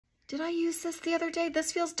Did I use this the other day?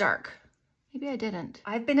 This feels dark. Maybe I didn't.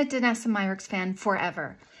 I've been a Danessa Myricks fan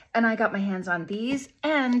forever, and I got my hands on these,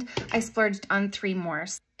 and I splurged on 3 more.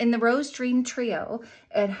 In the Rose Dream Trio,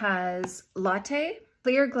 it has Latte,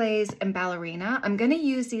 Clear Glaze, and Ballerina. I'm gonna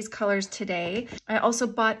use these colors today. I also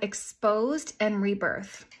bought Exposed and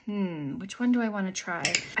Rebirth. Which one do I wanna try?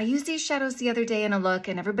 I used these shadows the other day in a look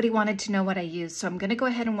and everybody wanted to know what I used, so I'm gonna go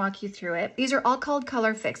ahead and walk you through it. These are all called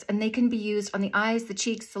ColorFix and they can be used on the eyes, the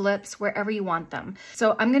cheeks, the lips, wherever you want them.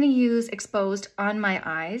 So I'm gonna use Exposed on my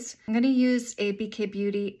eyes. I'm gonna use a BK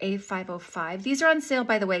Beauty A505. These are on sale,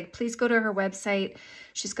 by the way. Please go to her website.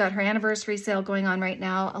 She's got her anniversary sale going on right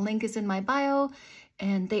now. A link is in my bio.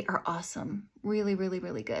 And they are awesome. Really, really,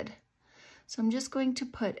 really good. So I'm just going to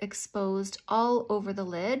put Exposed all over the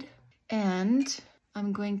lid and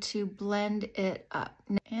I'm going to blend it up.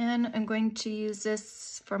 And I'm going to use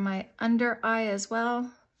this for my under eye as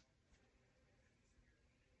well.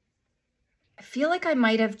 I feel like I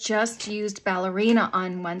might have just used Ballerina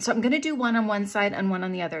on one. So I'm gonna do one on one side and one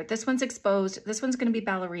on the other. This one's Exposed, this one's gonna be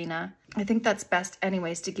Ballerina. I think that's best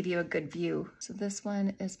anyways to give you a good view. So this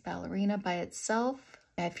one is Ballerina by itself.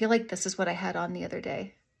 I feel like this is what I had on the other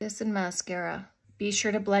day. This and mascara. Be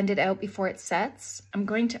sure to blend it out before it sets. I'm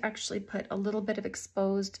going to actually put a little bit of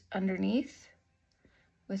Exposed underneath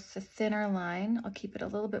with the thinner line. I'll keep it a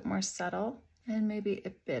little bit more subtle. And maybe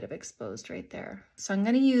a bit of Exposed right there. So I'm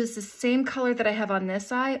gonna use the same color that I have on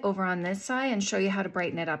this eye over on this eye and show you how to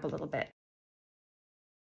brighten it up a little bit.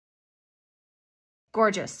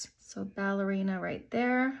 Gorgeous. So Ballerina right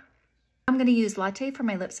there. I'm gonna use Latte for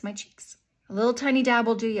my lips, my cheeks. A little tiny dab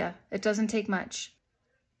will do ya. It doesn't take much.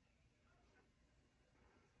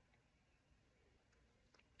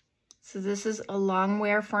 So this is a long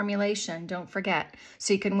wear formulation, don't forget.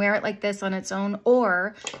 So you can wear it like this on its own,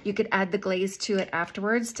 or you could add the glaze to it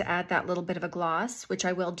afterwards to add that little bit of a gloss, which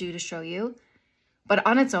I will do to show you. But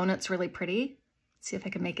on its own, it's really pretty. Let's see if I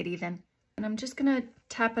can make it even. And I'm just gonna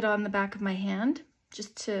tap it on the back of my hand,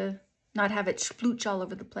 just to not have it splooch all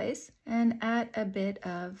over the place. And add a bit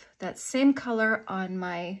of that same color on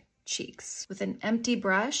my cheeks. With an empty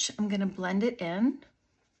brush, I'm gonna blend it in.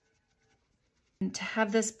 And to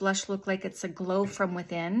have this blush look like it's a glow from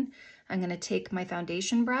within, I'm gonna take my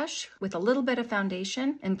foundation brush with a little bit of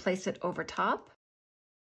foundation and place it over top.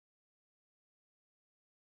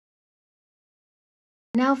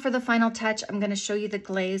 Now for the final touch, I'm gonna show you the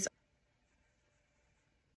glaze.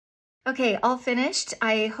 Okay, all finished.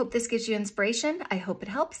 I hope this gives you inspiration. I hope it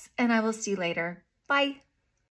helps, and I will see you later. Bye.